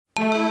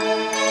The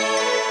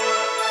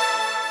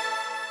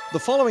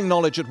following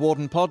Knowledge at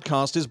Wharton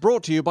podcast is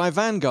brought to you by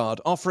Vanguard,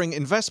 offering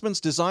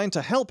investments designed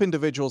to help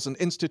individuals and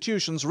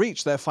institutions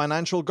reach their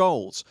financial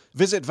goals.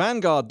 Visit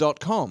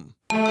Vanguard.com.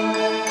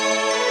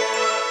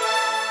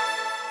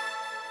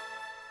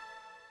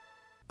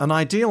 An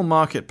ideal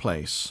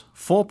marketplace.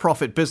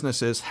 For-profit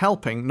businesses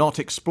helping, not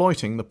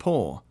exploiting the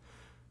poor.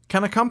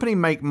 Can a company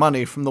make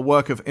money from the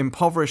work of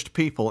impoverished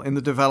people in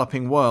the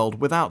developing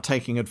world without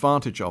taking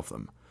advantage of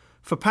them?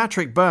 For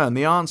Patrick Byrne,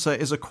 the answer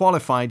is a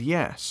qualified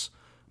yes.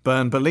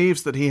 Byrne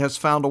believes that he has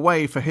found a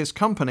way for his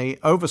company,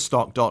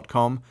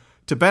 Overstock.com,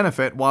 to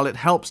benefit while it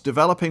helps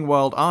developing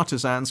world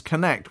artisans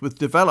connect with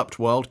developed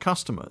world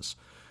customers.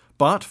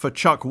 But for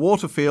Chuck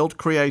Waterfield,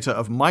 creator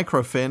of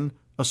Microfin,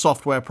 a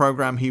software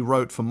program he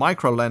wrote for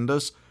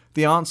microlenders,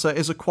 the answer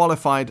is a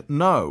qualified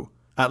no,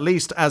 at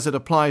least as it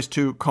applies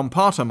to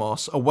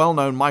Compartamos, a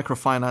well-known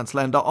microfinance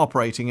lender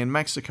operating in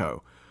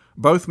Mexico.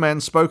 Both men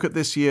spoke at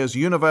this year's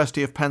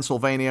University of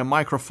Pennsylvania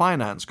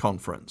Microfinance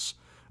Conference.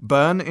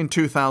 Byrne, in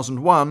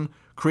 2001,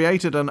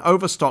 created an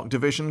Overstock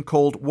division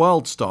called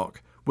WorldStock,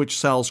 which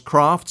sells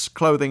crafts,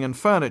 clothing and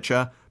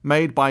furniture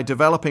made by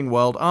developing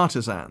world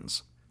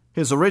artisans.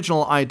 His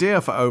original idea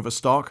for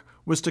Overstock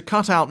was to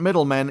cut out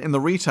middlemen in the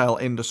retail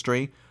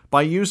industry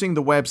by using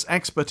the web's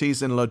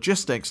expertise in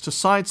logistics to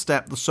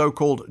sidestep the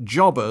so-called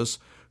jobbers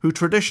who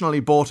traditionally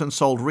bought and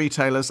sold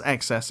retailers'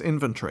 excess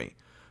inventory.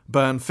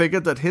 Byrne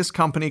figured that his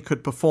company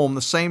could perform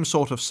the same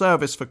sort of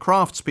service for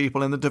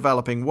craftspeople in the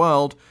developing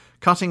world,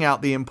 cutting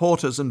out the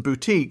importers and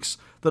boutiques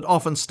that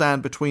often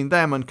stand between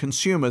them and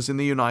consumers in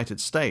the United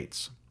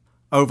States.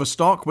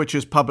 Overstock, which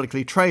is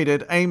publicly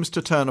traded, aims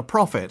to turn a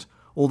profit,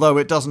 although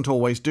it doesn't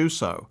always do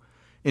so.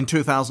 In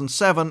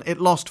 2007, it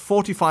lost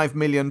 $45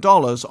 million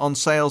on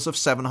sales of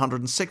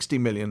 $760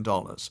 million.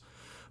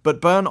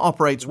 But Byrne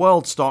operates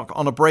WorldStock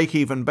on a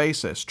break-even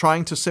basis,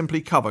 trying to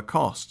simply cover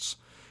costs.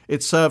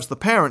 It serves the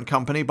parent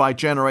company by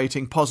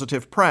generating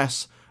positive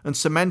press and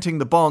cementing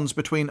the bonds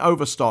between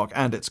Overstock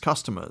and its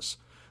customers.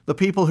 The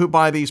people who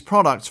buy these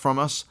products from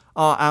us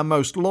are our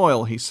most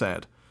loyal, he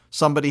said.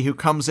 Somebody who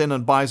comes in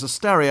and buys a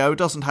stereo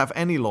doesn't have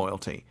any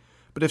loyalty.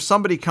 But if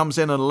somebody comes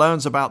in and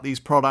learns about these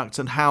products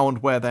and how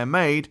and where they're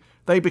made,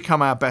 they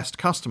become our best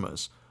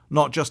customers,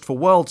 not just for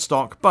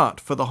WorldStock, but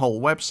for the whole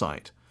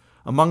website.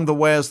 Among the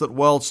wares that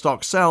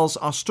WorldStock sells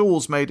are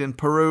stools made in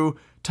Peru,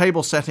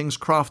 table settings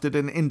crafted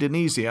in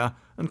Indonesia,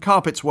 and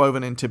carpets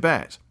woven in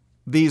Tibet.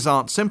 These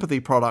aren't sympathy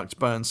products,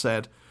 Byrne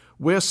said.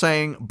 We're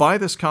saying, buy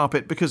this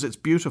carpet because it's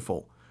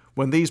beautiful.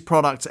 When these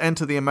products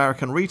enter the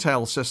American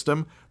retail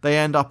system, they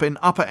end up in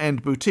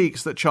upper-end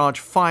boutiques that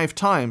charge 5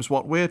 times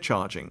what we're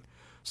charging.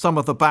 Some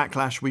of the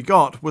backlash we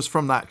got was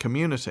from that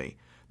community.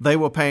 They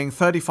were paying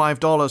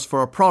 $35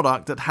 for a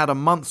product that had a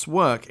month's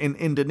work in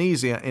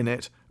Indonesia in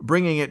it,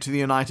 bringing it to the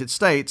United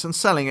States and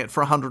selling it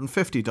for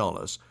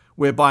 $150.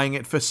 We're buying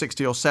it for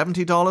 $60 or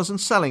 $70 and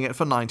selling it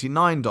for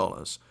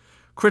 $99.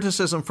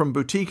 Criticism from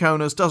boutique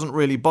owners doesn't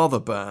really bother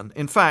Byrne.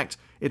 In fact,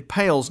 it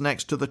pales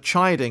next to the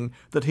chiding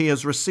that he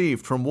has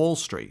received from Wall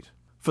Street.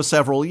 For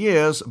several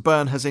years,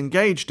 Byrne has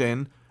engaged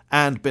in,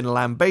 and been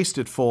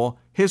lambasted for,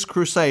 his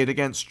crusade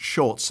against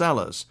short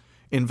sellers,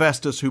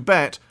 investors who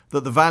bet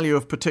that the value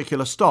of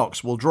particular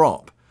stocks will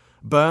drop.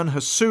 Byrne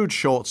has sued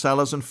short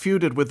sellers and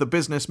feuded with the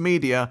business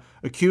media,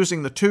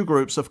 accusing the two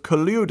groups of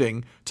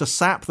colluding to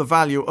sap the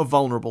value of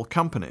vulnerable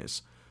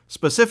companies.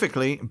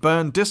 Specifically,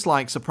 Byrne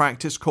dislikes a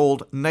practice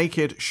called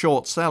naked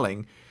short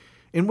selling,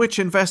 in which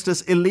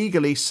investors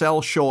illegally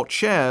sell short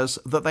shares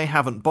that they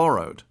haven't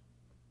borrowed.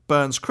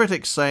 Byrne's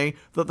critics say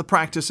that the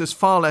practice is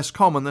far less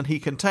common than he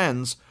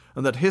contends,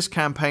 and that his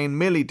campaign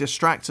merely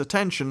distracts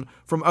attention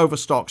from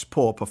Overstock's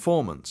poor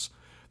performance.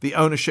 The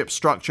ownership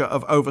structure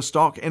of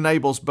Overstock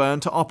enables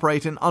Byrne to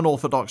operate in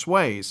unorthodox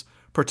ways,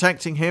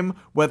 protecting him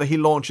whether he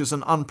launches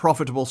an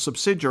unprofitable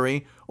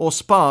subsidiary or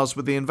spars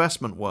with the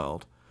investment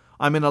world.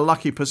 I'm in a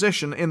lucky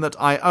position in that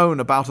I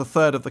own about a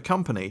third of the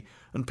company,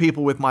 and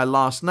people with my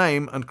last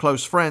name and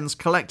close friends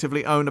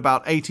collectively own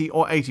about 80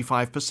 or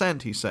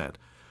 85%, he said,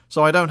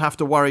 so I don't have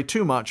to worry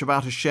too much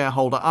about a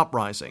shareholder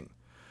uprising.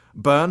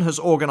 Byrne has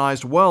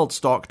organized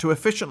WorldStock to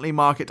efficiently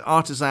market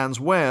artisans'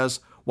 wares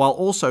while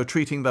also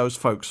treating those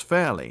folks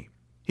fairly.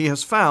 He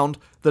has found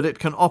that it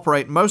can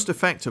operate most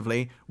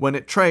effectively when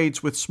it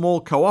trades with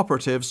small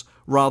cooperatives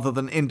rather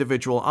than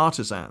individual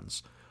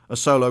artisans. A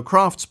solo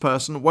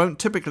craftsperson won't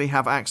typically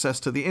have access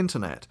to the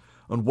internet,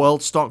 and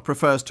WorldStock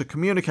prefers to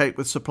communicate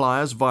with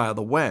suppliers via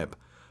the web.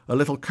 A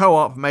little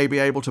co-op may be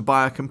able to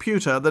buy a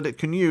computer that it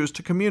can use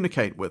to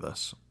communicate with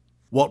us.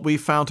 What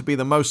we've found to be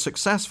the most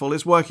successful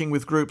is working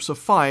with groups of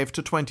 5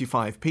 to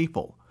 25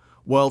 people.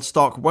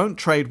 WorldStock won't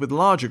trade with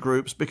larger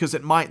groups because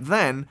it might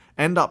then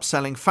end up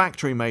selling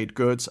factory-made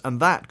goods, and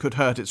that could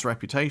hurt its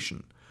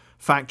reputation.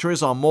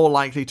 Factories are more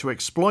likely to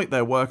exploit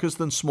their workers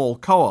than small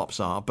co-ops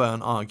are,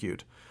 Byrne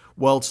argued.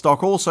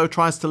 WorldStock also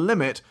tries to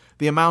limit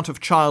the amount of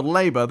child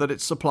labor that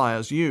its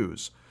suppliers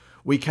use.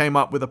 We came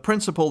up with a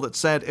principle that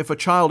said if a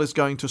child is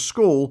going to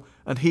school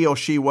and he or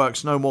she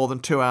works no more than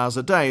 2 hours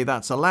a day,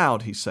 that's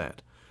allowed, he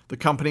said. The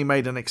company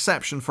made an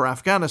exception for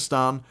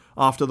Afghanistan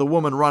after the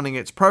woman running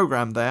its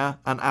program there,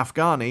 an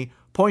Afghani,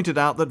 pointed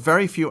out that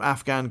very few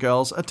Afghan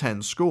girls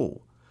attend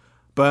school.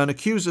 Byrne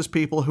accuses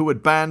people who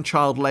would ban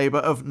child labor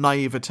of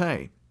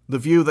naivete. The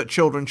view that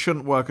children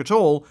shouldn't work at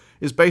all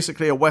is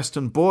basically a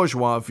Western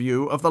bourgeois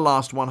view of the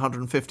last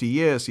 150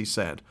 years, he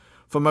said.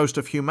 For most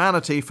of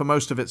humanity, for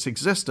most of its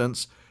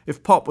existence,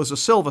 if Pop was a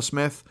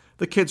silversmith,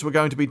 the kids were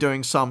going to be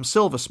doing some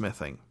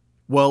silversmithing.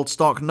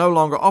 WorldStock no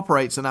longer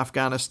operates in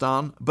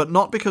Afghanistan, but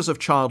not because of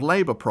child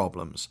labor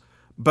problems.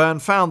 Byrne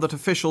found that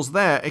officials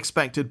there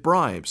expected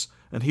bribes,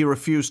 and he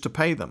refused to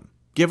pay them.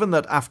 Given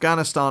that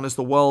Afghanistan is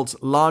the world's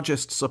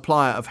largest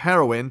supplier of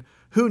heroin,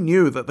 who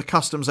knew that the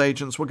customs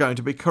agents were going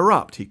to be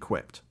corrupt, he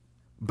quipped.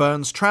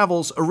 Byrne's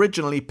travels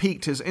originally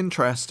piqued his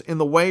interest in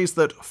the ways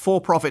that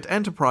for-profit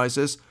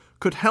enterprises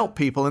could help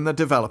people in the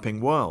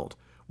developing world.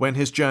 When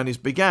his journeys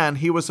began,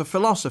 he was a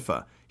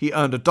philosopher. He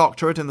earned a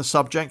doctorate in the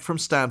subject from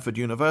Stanford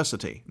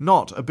University,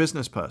 not a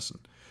business person.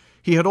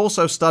 He had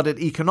also studied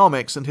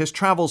economics, and his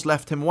travels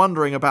left him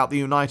wondering about the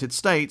United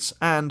States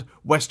and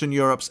Western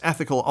Europe's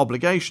ethical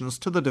obligations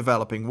to the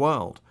developing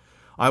world.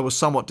 I was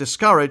somewhat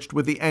discouraged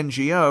with the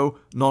NGO,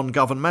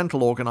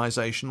 non-governmental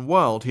organization,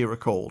 world, he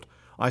recalled.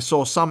 I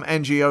saw some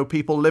NGO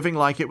people living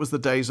like it was the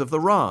days of the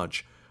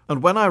Raj.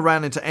 And when I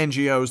ran into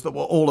NGOs that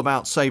were all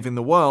about saving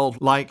the world,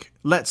 like,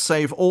 let's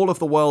save all of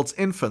the world's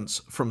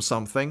infants from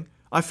something,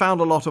 I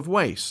found a lot of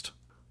waste.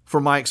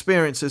 From my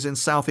experiences in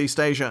Southeast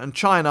Asia and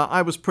China,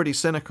 I was pretty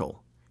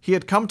cynical. He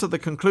had come to the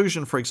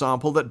conclusion, for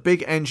example, that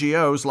big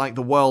NGOs like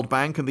the World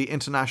Bank and the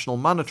International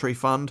Monetary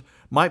Fund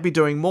might be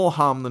doing more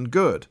harm than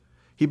good.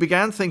 He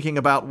began thinking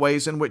about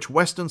ways in which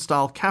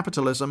Western-style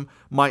capitalism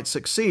might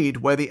succeed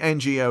where the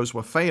NGOs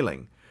were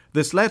failing.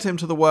 This led him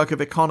to the work of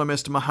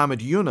economist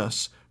Muhammad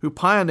Yunus, who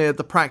pioneered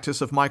the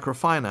practice of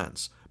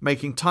microfinance,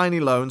 making tiny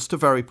loans to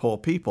very poor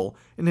people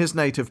in his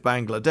native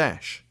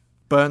Bangladesh.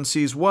 Byrne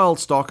sees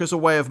WorldStock as a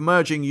way of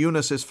merging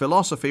Yunus's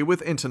philosophy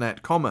with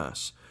internet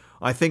commerce.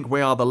 I think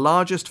we are the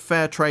largest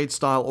fair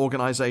trade-style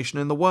organization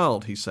in the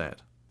world, he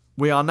said.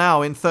 We are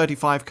now in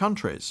 35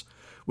 countries.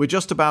 We're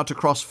just about to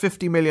cross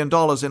 $50 million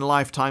in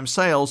lifetime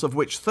sales, of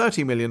which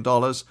 $30 million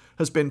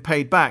has been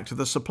paid back to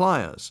the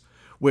suppliers.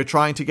 We're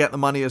trying to get the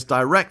money as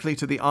directly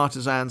to the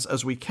artisans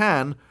as we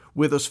can,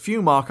 with as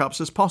few markups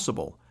as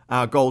possible.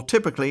 Our goal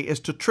typically is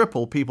to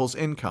triple people's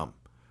income.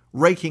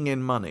 Raking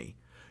in money.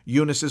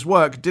 Yunus's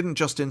work didn't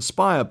just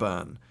inspire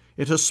Byrne.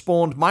 It has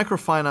spawned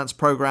microfinance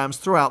programs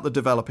throughout the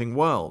developing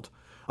world.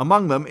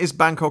 Among them is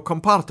Banco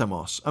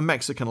Compartamos, a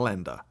Mexican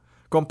lender.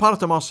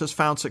 Compartamos has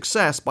found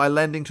success by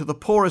lending to the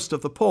poorest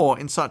of the poor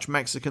in such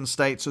Mexican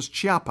states as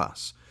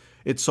Chiapas.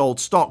 It sold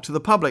stock to the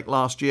public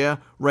last year,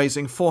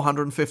 raising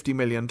 $450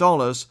 million,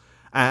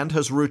 and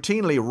has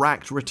routinely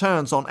racked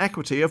returns on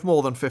equity of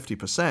more than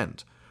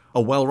 50%.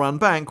 A well-run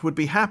bank would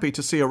be happy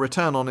to see a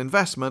return on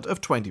investment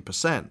of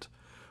 20%.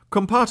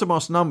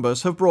 Compartamos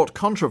numbers have brought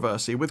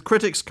controversy, with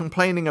critics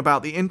complaining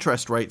about the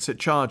interest rates it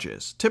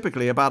charges,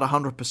 typically about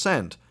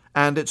 100%,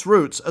 and its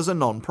roots as a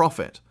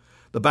non-profit.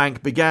 The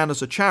bank began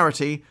as a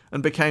charity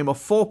and became a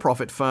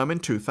for-profit firm in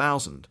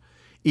 2000.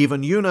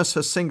 Even Yunus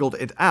has singled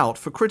it out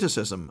for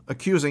criticism,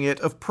 accusing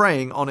it of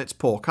preying on its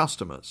poor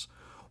customers.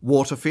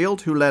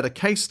 Waterfield, who led a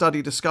case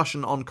study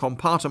discussion on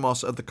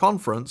Compartamos at the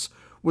conference,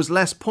 was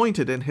less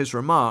pointed in his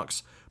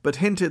remarks, but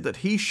hinted that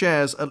he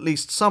shares at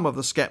least some of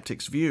the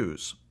skeptics'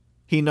 views.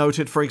 He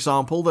noted, for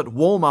example, that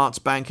Walmart's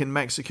bank in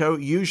Mexico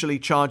usually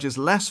charges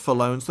less for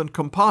loans than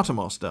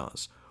Compartamos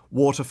does.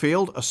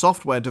 Waterfield, a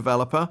software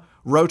developer,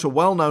 wrote a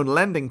well-known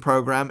lending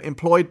program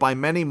employed by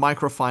many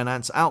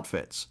microfinance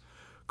outfits.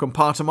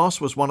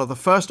 Compartamos was one of the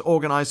first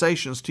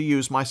organizations to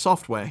use my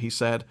software, he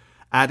said,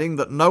 adding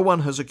that no one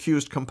has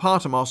accused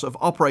Compartamos of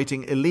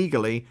operating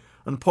illegally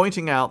and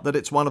pointing out that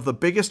it's one of the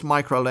biggest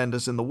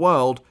microlenders in the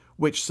world,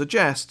 which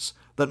suggests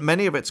that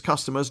many of its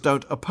customers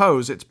don't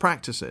oppose its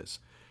practices.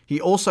 He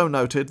also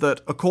noted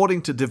that,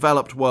 according to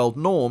developed world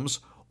norms,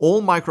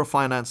 all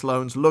microfinance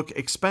loans look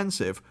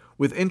expensive,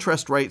 with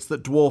interest rates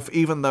that dwarf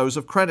even those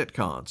of credit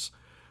cards.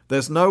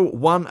 There's no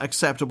one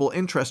acceptable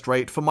interest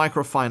rate for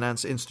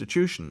microfinance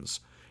institutions.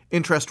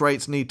 Interest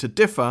rates need to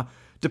differ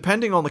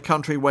depending on the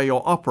country where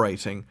you're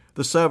operating,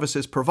 the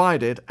services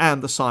provided,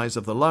 and the size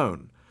of the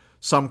loan.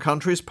 Some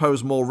countries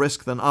pose more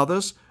risk than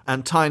others,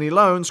 and tiny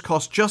loans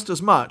cost just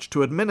as much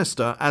to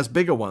administer as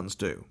bigger ones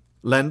do.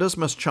 Lenders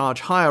must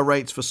charge higher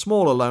rates for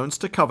smaller loans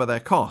to cover their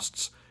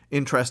costs.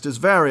 Interest is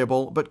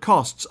variable, but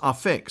costs are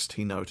fixed,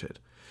 he noted.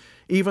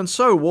 Even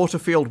so,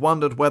 Waterfield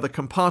wondered whether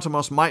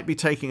Compartamos might be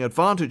taking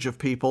advantage of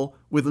people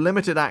with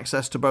limited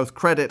access to both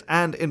credit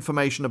and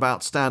information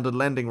about standard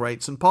lending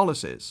rates and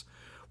policies.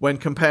 When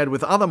compared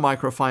with other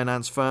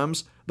microfinance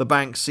firms, the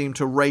banks seem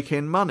to rake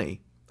in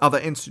money. Other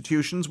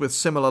institutions with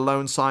similar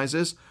loan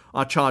sizes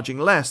are charging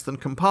less than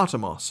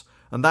Compartamos,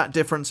 and that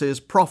difference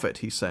is profit,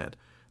 he said.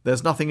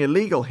 There's nothing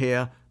illegal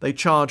here, they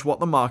charge what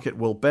the market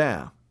will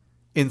bear.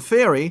 In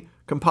theory,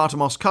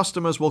 Compartamos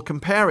customers will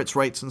compare its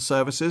rates and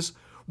services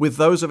with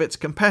those of its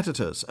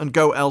competitors and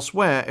go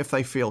elsewhere if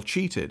they feel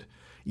cheated.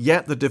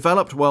 Yet the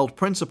developed world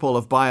principle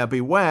of buyer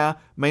beware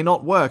may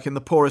not work in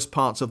the poorest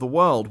parts of the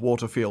world,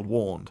 Waterfield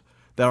warned.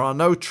 There are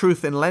no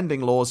truth in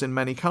lending laws in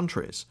many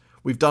countries.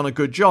 We've done a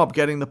good job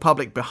getting the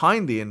public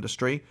behind the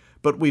industry,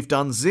 but we've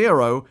done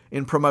zero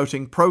in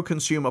promoting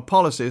pro-consumer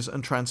policies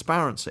and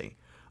transparency.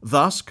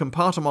 Thus,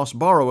 Kompartamos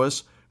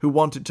borrowers who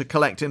wanted to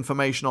collect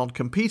information on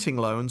competing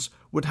loans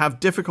would have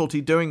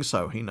difficulty doing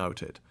so, he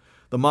noted.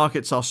 The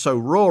markets are so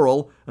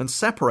rural and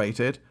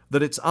separated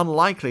that it's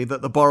unlikely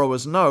that the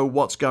borrowers know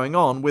what's going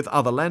on with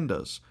other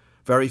lenders.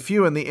 Very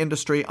few in the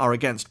industry are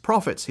against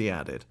profits, he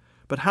added.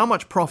 But how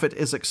much profit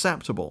is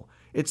acceptable?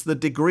 It's the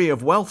degree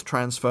of wealth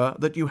transfer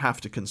that you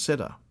have to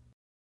consider.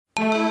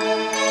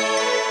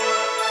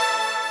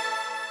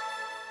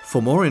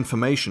 For more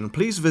information,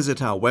 please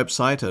visit our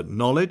website at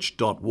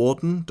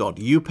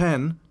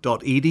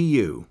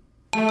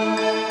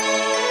knowledge.wharton.upenn.edu.